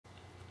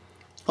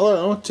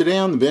Hello, today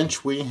on the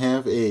bench we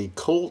have a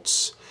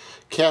Colt's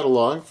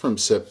catalog from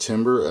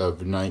September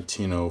of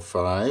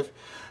 1905.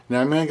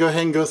 Now I'm going to go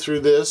ahead and go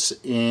through this,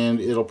 and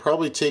it'll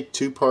probably take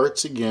two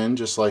parts again,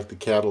 just like the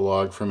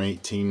catalog from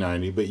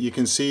 1890, but you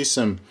can see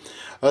some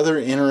other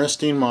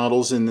interesting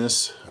models in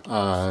this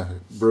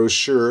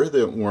brochure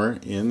that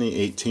weren't in the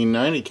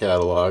 1890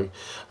 catalog.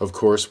 Of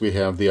course, we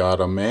have the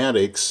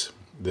automatics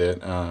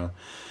that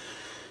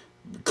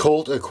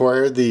Colt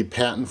acquired the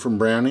patent from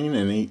Browning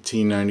in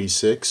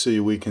 1896,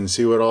 so we can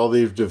see what all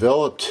they've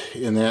developed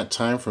in that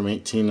time from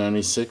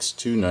 1896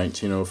 to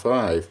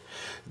 1905.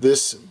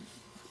 This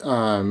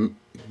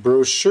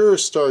brochure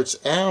starts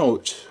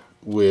out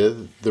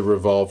with the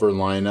revolver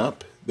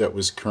lineup that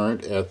was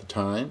current at the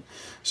time.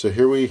 So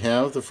here we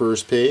have the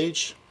first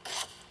page.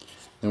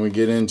 Then we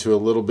get into a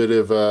little bit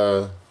of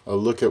a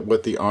look at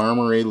what the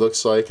armory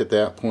looks like at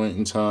that point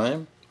in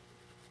time.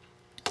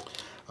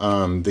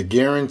 The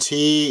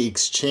guarantee,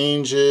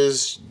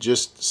 exchanges,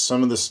 just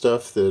some of the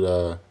stuff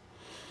that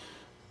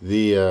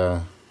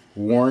the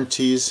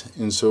warranties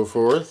and so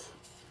forth.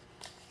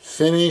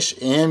 Finish,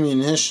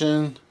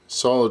 ammunition,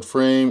 solid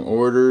frame,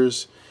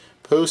 orders,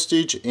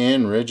 postage,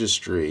 and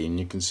registry. And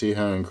you can see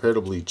how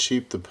incredibly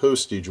cheap the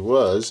postage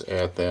was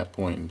at that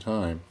point in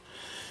time.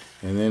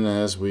 And then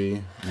as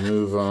we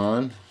move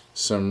on,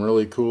 some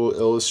really cool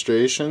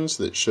illustrations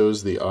that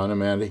shows the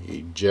automatic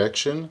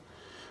ejection,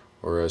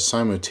 or a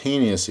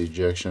simultaneous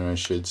ejection, I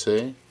should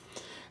say.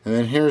 And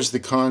then here's the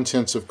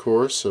contents, of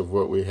course, of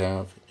what we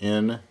have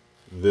in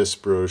this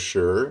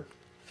brochure.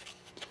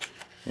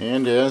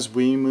 And as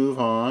we move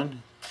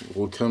on,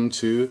 we'll come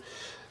to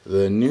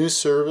the new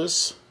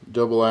service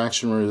double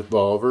action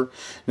revolver.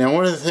 Now,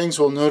 one of the things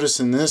we'll notice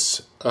in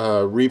this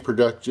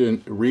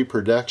reproduction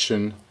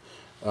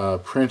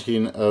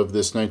printing of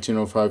this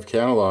 1905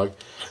 catalog,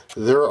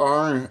 there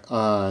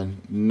are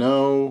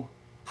no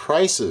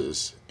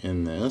prices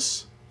in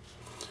this,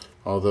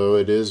 although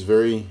it is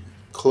very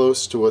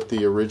close to what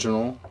the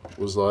original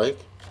was like.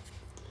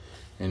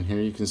 And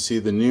here you can see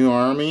the new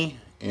Army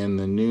and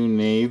the new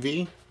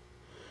Navy,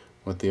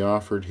 what they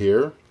offered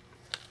here.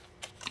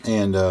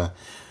 And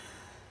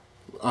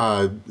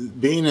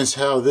being as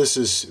how this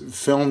is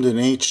filmed in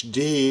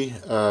HD,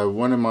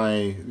 one of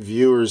my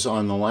viewers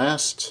on the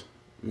last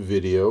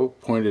video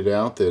pointed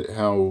out that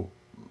how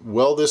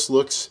well this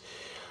looks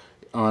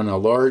on a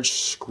large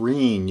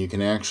screen. You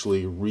can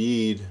actually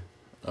read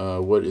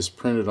what is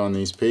printed on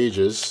these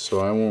pages,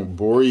 so I won't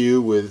bore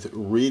you with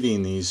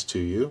reading these to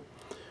you,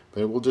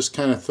 but we'll just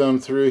kind of thumb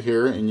through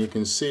here and you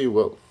can see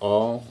what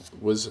all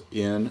was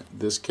in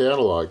this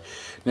catalog.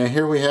 Now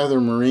here we have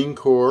the Marine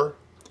Corps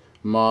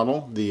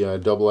model, the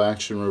double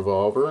action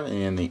revolver,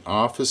 and the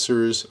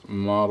officer's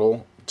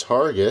model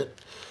target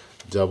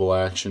double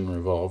action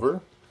revolver.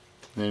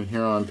 Then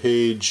here on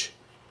page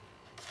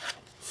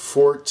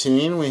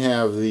 14 we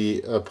have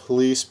the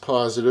police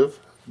positive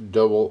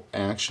double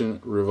action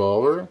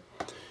revolver,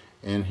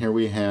 and here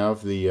we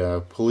have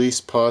the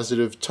police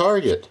positive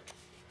target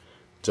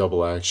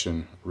double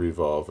action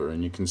revolver,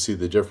 and you can see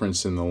the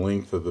difference in the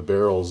length of the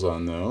barrels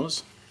on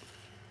those.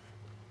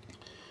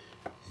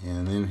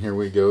 And then here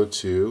we go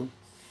to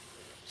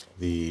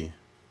the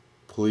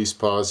police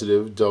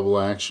positive double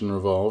action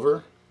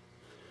revolver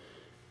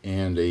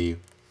and a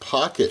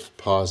pocket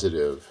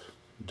positive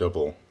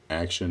double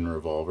action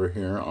revolver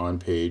here on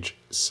page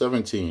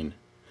 17.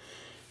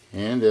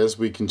 And as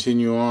we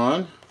continue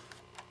on,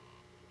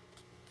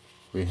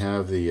 we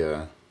have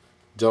the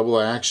double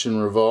action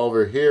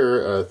revolver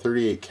here, a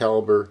 38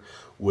 caliber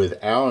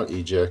without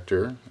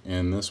ejector,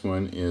 and this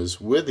one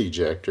is with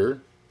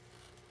ejector.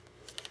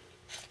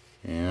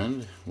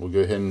 And we'll go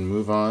ahead and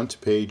move on to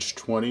page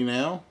 20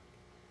 now.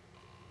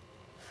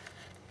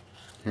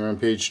 Here on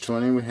page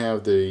 20 we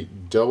have the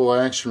double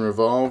action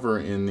revolver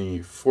in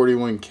the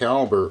 41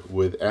 caliber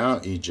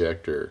without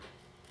ejector.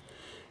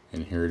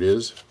 And here it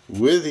is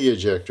with the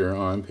ejector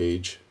on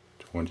page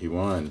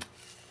 21.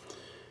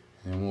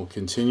 And we'll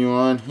continue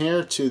on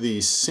here to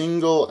the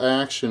single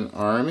action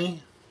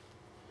Army,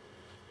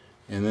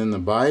 and then the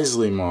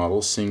Bisley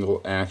model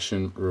single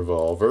action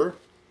revolver.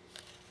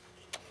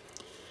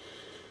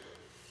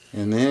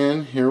 And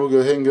then here we'll go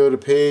ahead and go to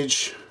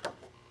page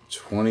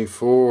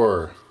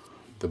 24,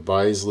 the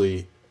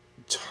Bisley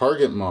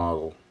target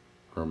model,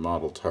 or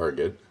model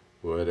target,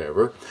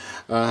 whatever.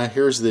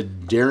 Here's the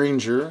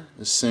Derringer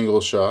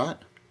single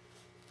shot,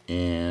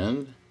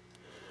 and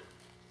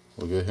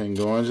we'll go ahead and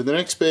go on to the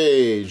next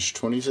page,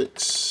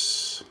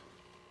 26.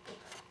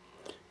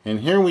 And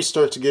here we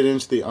start to get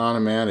into the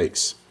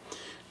automatics.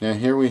 Now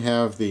here we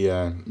have the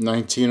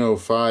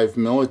 1905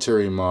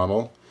 military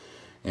model,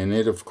 and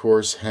it of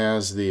course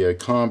has the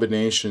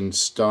combination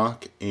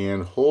stock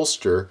and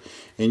holster,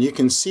 and you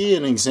can see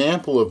an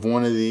example of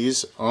one of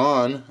these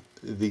on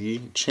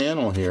the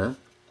channel here.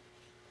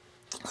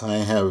 I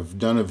have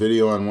done a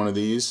video on one of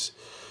these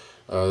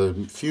a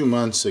few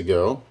months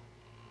ago,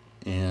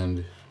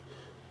 and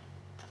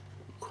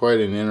quite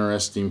an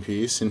interesting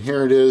piece. And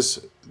here it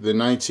is, the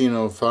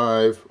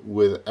 1905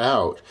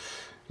 without.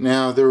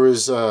 Now there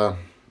was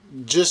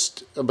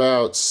just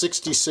about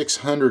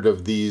 6,600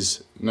 of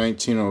these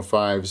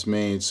 1905s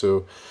made,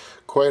 so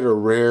quite a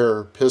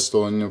rare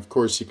pistol. And of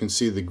course you can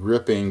see the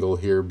grip angle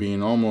here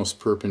being almost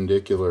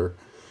perpendicular.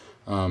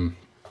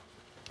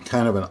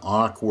 Kind of an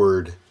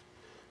awkward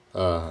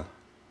hand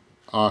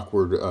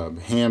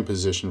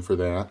position for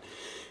that.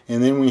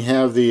 And then we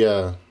have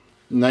the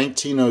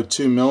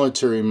 1902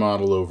 military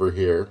model over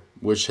here,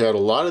 which had a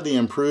lot of the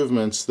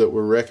improvements that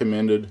were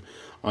recommended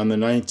on the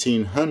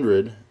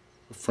 1900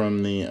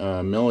 from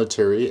the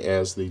military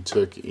as they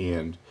took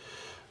in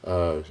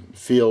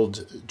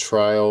field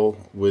trial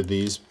with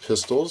these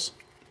pistols.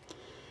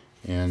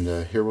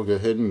 And here we'll go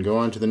ahead and go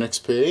on to the next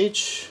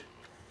page.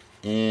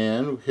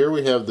 And here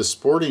we have the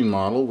sporting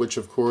model, which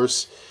of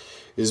course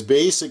is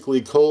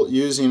basically Colt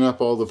using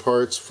up all the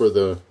parts for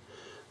the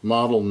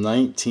model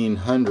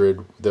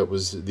 1900 that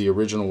was the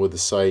original with the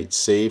sight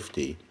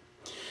safety.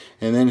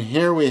 And then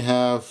here we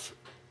have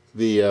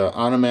the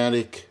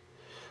automatic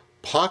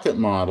pocket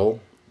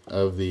model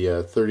of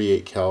the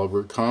 38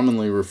 caliber,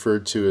 commonly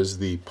referred to as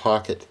the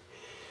pocket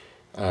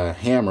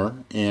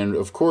hammer. And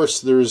of course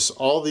there's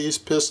all these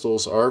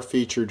pistols are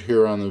featured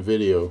here on the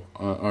video,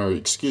 or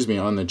excuse me,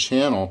 on the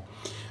channel.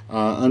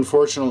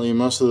 Unfortunately,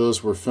 most of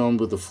those were filmed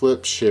with the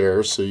flip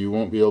share, so you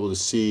won't be able to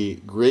see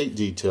great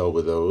detail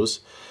with those.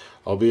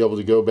 I'll be able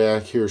to go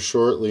back here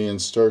shortly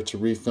and start to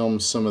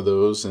refilm some of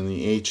those in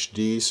the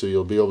HD, so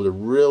you'll be able to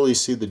really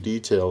see the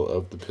detail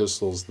of the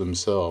pistols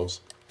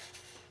themselves.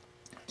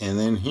 And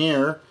then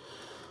here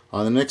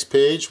on the next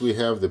page we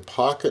have the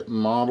pocket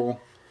model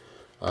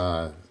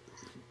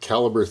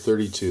caliber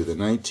 32, the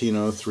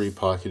 1903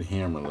 pocket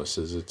hammerless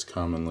as it's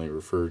commonly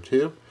referred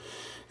to.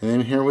 And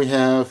then here we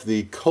have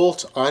the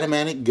Colt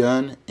automatic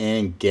gun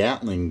and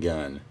Gatling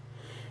gun.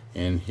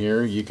 And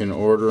here you can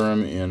order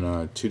them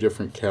in two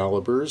different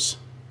calibers,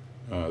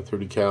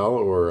 30 cal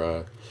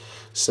or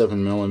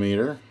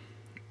 7mm.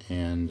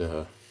 And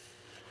go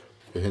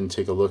ahead and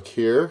take a look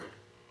here.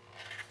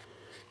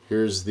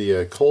 Here's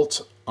the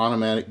Colt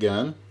automatic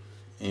gun,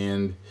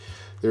 and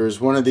there is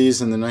one of these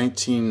in the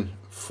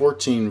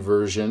 1914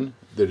 version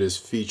that is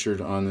featured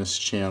on this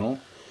channel.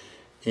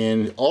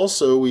 And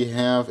also we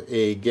have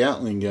a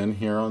Gatling gun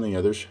here on the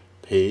other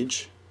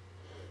page.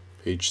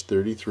 Page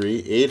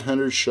 33,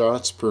 800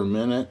 shots per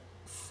minute,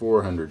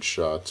 400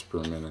 shots per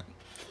minute.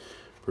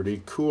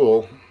 Pretty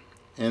cool.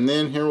 And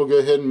then here we'll go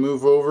ahead and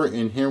move over,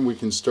 and here we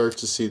can start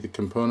to see the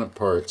component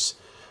parts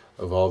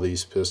of all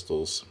these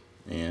pistols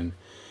and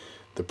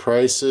the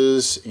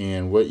prices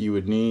and what you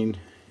would need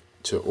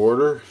to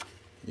order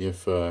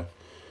if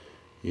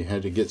you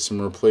had to get some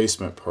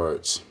replacement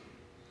parts.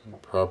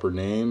 Proper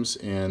names.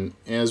 And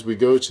as we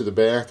go to the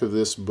back of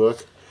this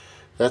book,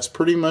 that's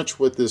pretty much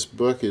what this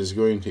book is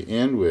going to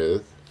end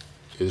with,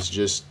 is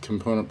just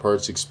component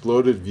parts,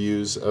 exploded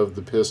views of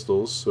the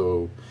pistols,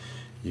 so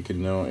you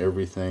can know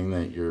everything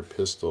that your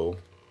pistol,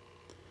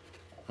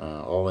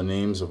 all the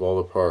names of all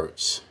the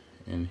parts.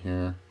 And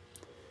here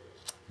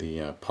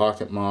the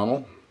pocket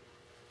model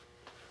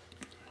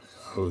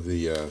of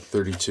the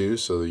 32,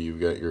 so you've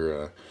got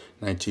your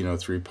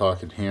 1903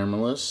 pocket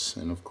hammerless,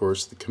 and of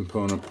course the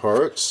component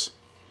parts.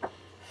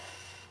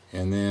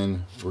 And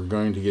then we're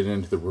going to get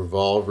into the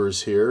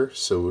revolvers here,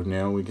 so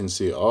now we can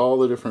see all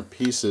the different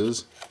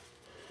pieces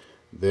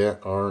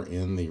that are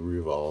in the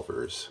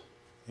revolvers.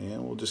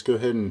 And we'll just go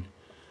ahead and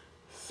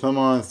thumb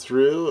on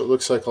through. It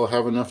looks like I'll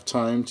have enough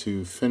time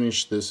to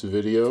finish this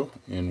video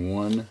in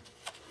one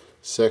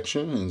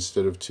section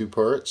instead of two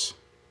parts.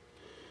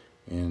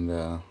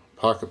 And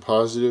pocket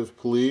positive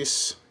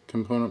police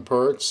component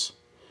parts,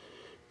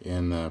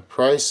 and the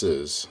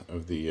prices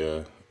of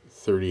the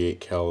 38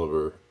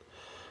 caliber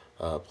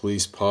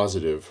police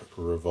positive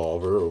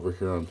revolver over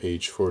here on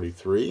page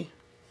 43.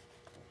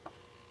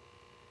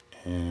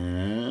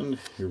 And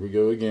here we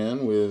go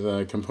again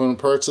with component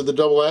parts of the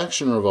double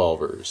action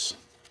revolvers,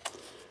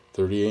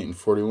 38 and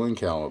 41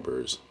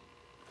 calibers.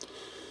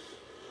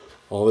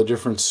 All the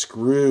different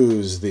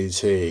screws they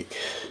take.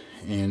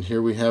 And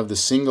here we have the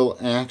single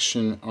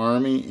action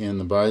Army and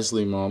the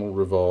Bisley model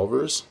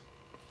revolvers.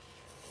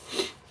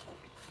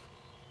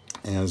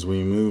 As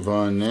we move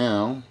on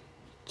now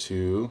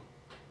to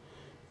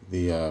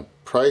the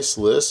price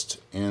list,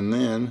 and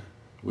then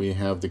we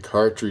have the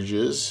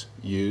cartridges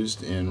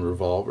used in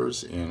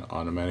revolvers and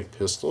automatic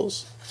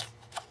pistols.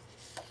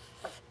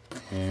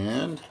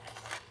 And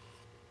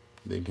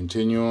they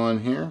continue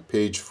on here,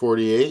 page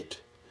 48.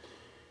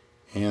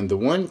 And the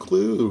one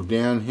clue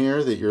down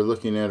here that you're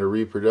looking at a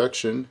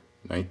reproduction,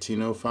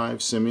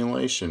 1905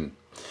 simulation.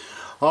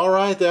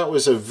 Alright, that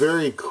was a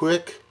very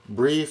quick,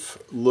 brief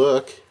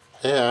look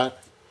at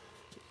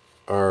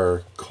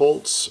our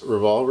Colt's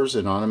revolvers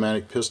and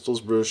automatic pistols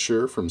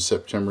brochure from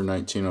September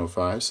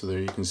 1905. So there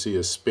you can see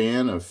a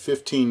span of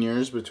 15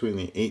 years between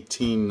the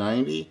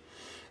 1890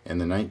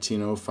 and the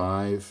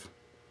 1905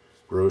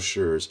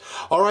 brochures.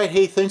 Alright,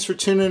 hey, thanks for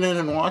tuning in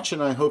and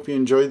watching. I hope you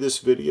enjoyed this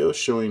video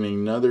showing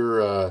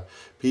another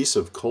piece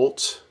of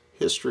Colt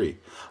history.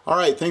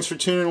 Alright, thanks for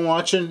tuning in and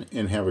watching,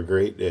 and have a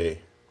great day.